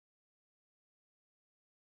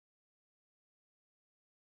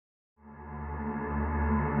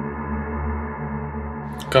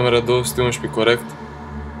Camera 211, corect?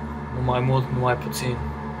 Nu mai mult, nu mai puțin.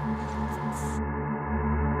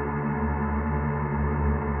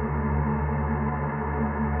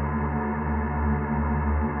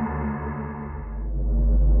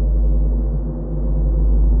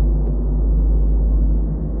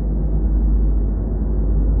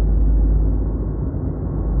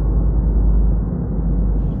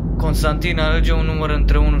 Constantin, alege un număr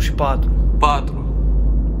între 1 și 4.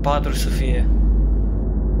 4. 4 să fie.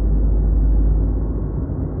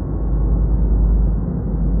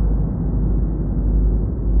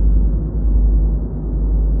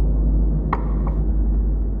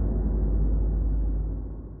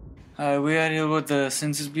 We are here with the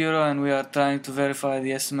Census Bureau and we are trying to verify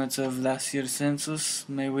the estimates of last year's census.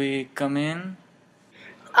 May we come in?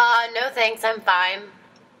 No thanks, I'm fine.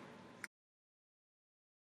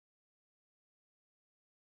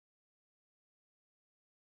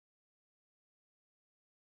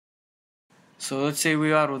 So let's say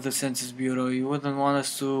we are with the Census Bureau. You wouldn't want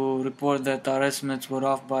us to report that our estimates were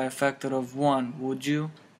off by a factor of 1, would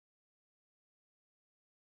you?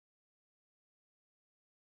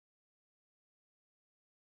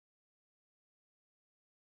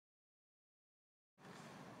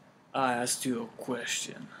 I asked you a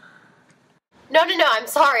question. No, I'm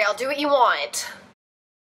sorry, I'll do what you want.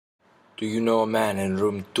 Do you know a man in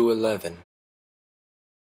room 211?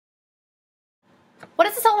 What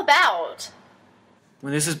is this all about?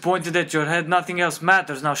 When this is pointed at your head, nothing else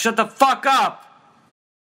matters. Now shut the fuck up!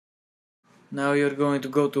 Now you're going to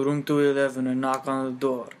go to room 211 and knock on the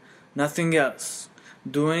door. Nothing else.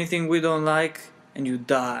 Do anything we don't like, and you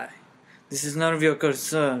die. This is none of your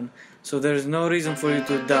concern, so there's no reason for you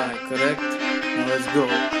to die, correct? Now let's go.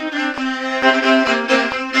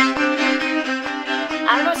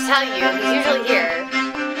 I don't know what to tell you, he's usually here.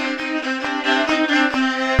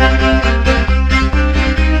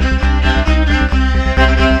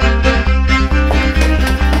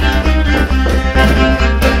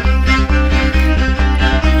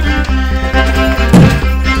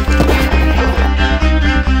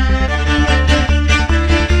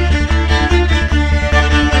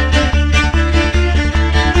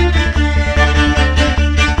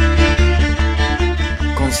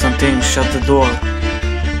 Shut the door.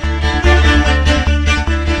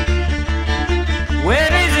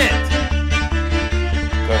 Where is it?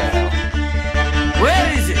 Go to hell. Where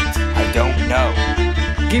is it? I don't know.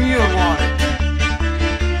 Give me your wallet.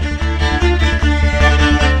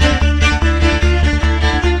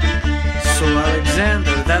 So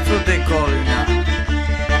Alexander, that's what they call you now.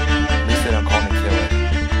 At least they don't call me killer.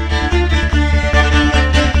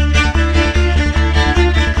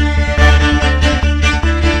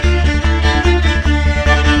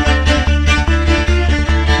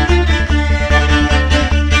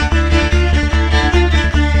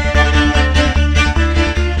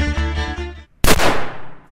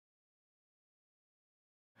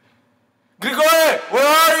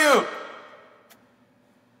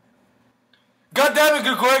 God damn it,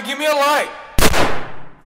 Grigori, give me a light!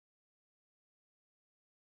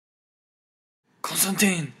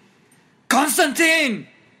 Constantine! Constantine!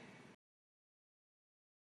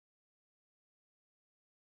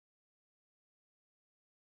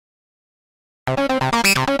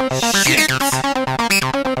 Shit!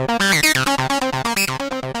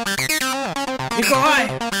 Nikolai!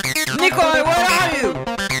 Nikolai, where are you?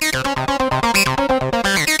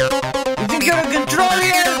 You think you're in control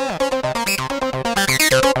here?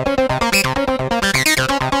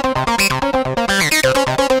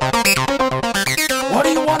 What do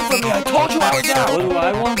you want from me? I told you I was out! What do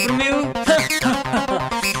I want from you?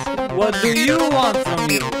 What do you want from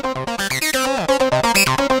you?